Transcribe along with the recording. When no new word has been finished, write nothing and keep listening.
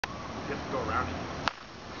around it.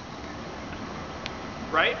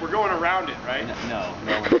 Right? We're going around it, right? No.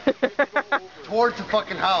 Towards the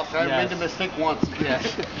fucking house. I made the mistake once.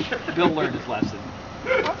 Yes. Bill learned his lesson.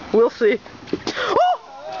 We'll see.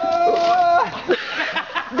 Oh!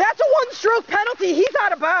 That's a one-stroke penalty. He's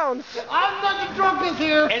out of bounds. I'm not the drunkest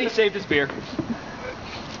here. And he saved his beer.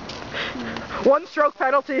 One-stroke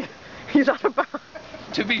penalty. He's out of bounds.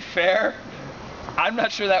 To be fair, I'm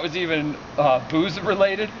not sure that was even booze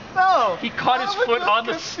related. No. He caught his foot on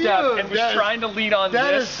the step and was trying to lead on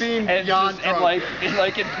this. Being and beyond drunk.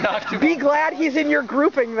 like it knocked him Be off. glad he's in your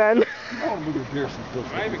grouping then. I don't move your beer since Bill's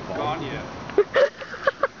I haven't gone yet.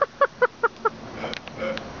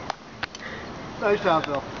 Nice job,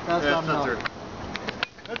 Bill. That's all right.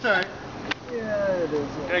 That's all right. Yeah, it is.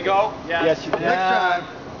 Can I go? Yes, you did. Next time.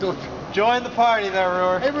 Join the party there,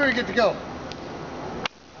 Roar. Hey, we're good to go.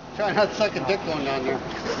 Try not to suck a dick going down there.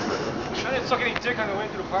 I didn't suck any dick on the way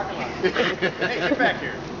through the parking lot. Hey, get back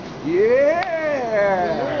here.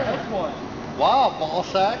 Yeah. That's one. Wow, ball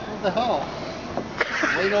sack. What the hell?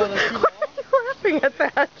 Wait over there too long? Why are you laughing at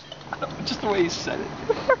that? Just the way he said it.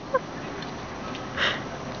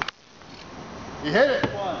 You hit it.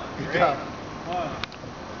 One. Good job. One.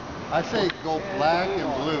 I say go black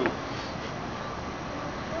and blue.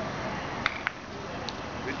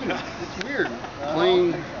 It's weird.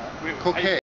 Playing croquet.